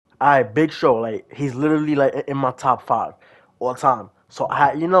Alright, Big Show, like he's literally like in my top five all time. So I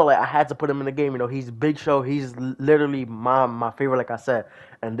had, like I had to put him in the game. He's Big Show. He's literally my favorite, like I said.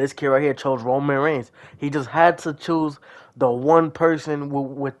 And this kid right here chose Roman Reigns. He just had to choose the one person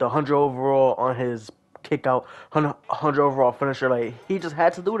with the 100 overall on his kick out, 100 overall finisher. Like he just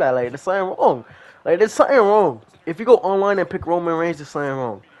had to do that. Like there's something wrong. Like there's something wrong. If you go online and pick Roman Reigns, there's something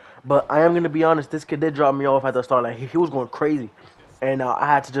wrong. But I am gonna be honest. This kid did drop me off at the start. Like he was going crazy. And I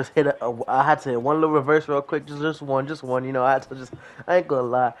had to just I had to hit one little reverse real quick, just one, just one. I had to just, I ain't gonna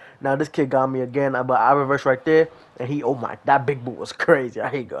lie. Now this kid got me again, but I reversed right there, and oh my, that big boot was crazy. I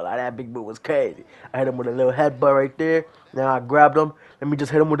ain't gonna lie, that big boot was crazy. I hit him with a little headbutt right there. Now I grabbed him. Let me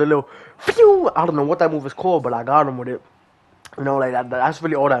just hit him with a little, phew. I don't know what that move is called, but I got him with it. Like that's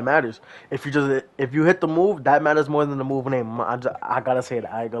really all that matters. If you hit the move, that matters more than the move name. I gotta say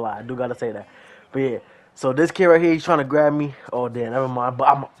that. I ain't gonna lie. I do gotta say that. But yeah. So this kid right here, he's trying to grab me. Oh damn, never mind.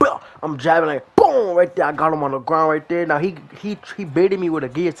 But I'm jabbing like boom right there. I got him on the ground right there. Now he baited me with a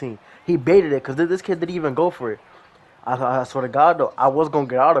guillotine. He baited it because this kid didn't even go for it. I swear to God though, I was gonna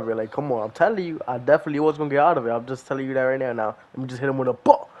get out of it. Like come on, I'm telling you, I definitely was gonna get out of it. I'm just telling you that right now. Now let me just hit him with a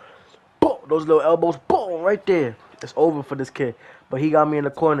boom, boom. Those little elbows, boom, right there. It's over for this kid. But he got me in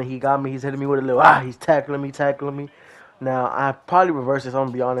the corner. He got me. He's hitting me with a little He's tackling me. Now I probably reverse this. I'm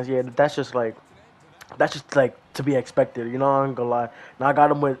gonna be honest. Yeah, that's just like to be expected, I ain't gonna lie. Now I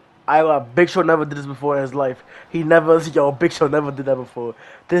got him with Big Show never did this before in his life. Big Show never did that before.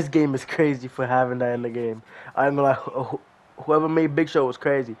 This game is crazy for having that in the game. I ain't gonna lie, whoever made Big Show was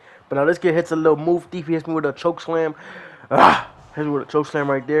crazy. But now this kid hits a little move thief. He hits me with a choke slam. Hits me with a choke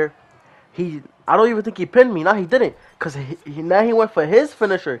slam right there. I don't even think he pinned me. No, he didn't. Because now he went for his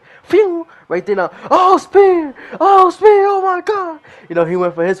finisher. Phew! Right there now. Oh, spear! Oh my God! He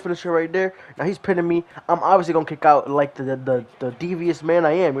went for his finisher right there. Now he's pinning me. I'm obviously going to kick out like the devious man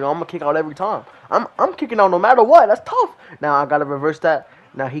I am. I'm going to kick out every time. I'm kicking out no matter what. That's tough. Now I got to reverse that.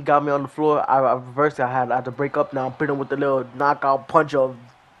 Now he got me on the floor. I reversed it. I had to break up. Now I'm pinning with the little knockout punch of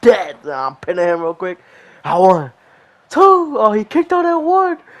death. Now I'm pinning him real quick. I won. Two. Oh, he kicked out at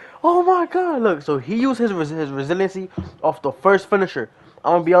one. Oh my God! Look, so he used his resiliency off the first finisher.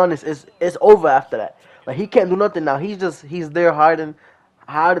 I'm gonna be honest, it's over after that. Like he can't do nothing now. He's there hiding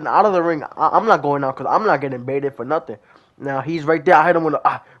out of the ring. I'm not going out because I'm not getting baited for nothing. Now he's right there. I hit him with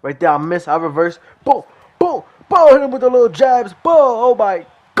a right there. I miss. I reverse. Boom, boom, boom. Hit him with the little jabs. Boom. Oh my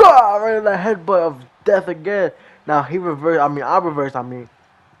God! Right in the headbutt of death again. Now he reversed. I reversed.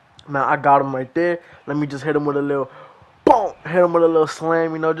 Now I got him right there. Let me just hit him with a little. Boom! Hit him with a little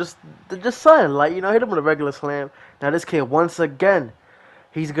slam, just something like, hit him with a regular slam. Now this kid once again,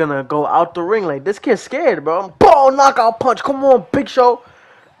 he's gonna go out the ring like this kid's scared, bro. Boom! Knockout punch. Come on, Big Show.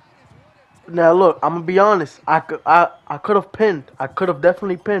 Now look, I'm gonna be honest. I could have pinned. I could have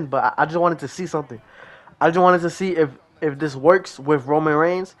definitely pinned, but I just wanted to see something. I just wanted to see if this works with Roman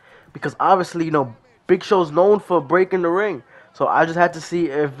Reigns because obviously Big Show's known for breaking the ring. So I just had to see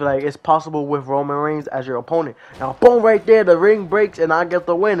if it's possible with Roman Reigns as your opponent. Now boom right there, the ring breaks and I get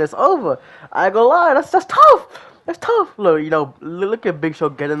the win. It's over. I ain't gonna lie, that's tough. That's tough. Look, look at Big Show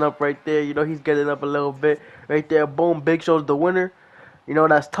getting up right there. He's getting up a little bit right there. Boom, Big Show's the winner.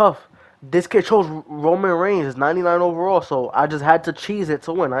 That's tough. This kid chose Roman Reigns. It's 99 overall, so I just had to cheese it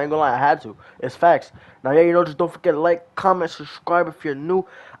to win. I ain't gonna lie, I had to. It's facts. Now, yeah, just don't forget to like, comment, subscribe if you're new.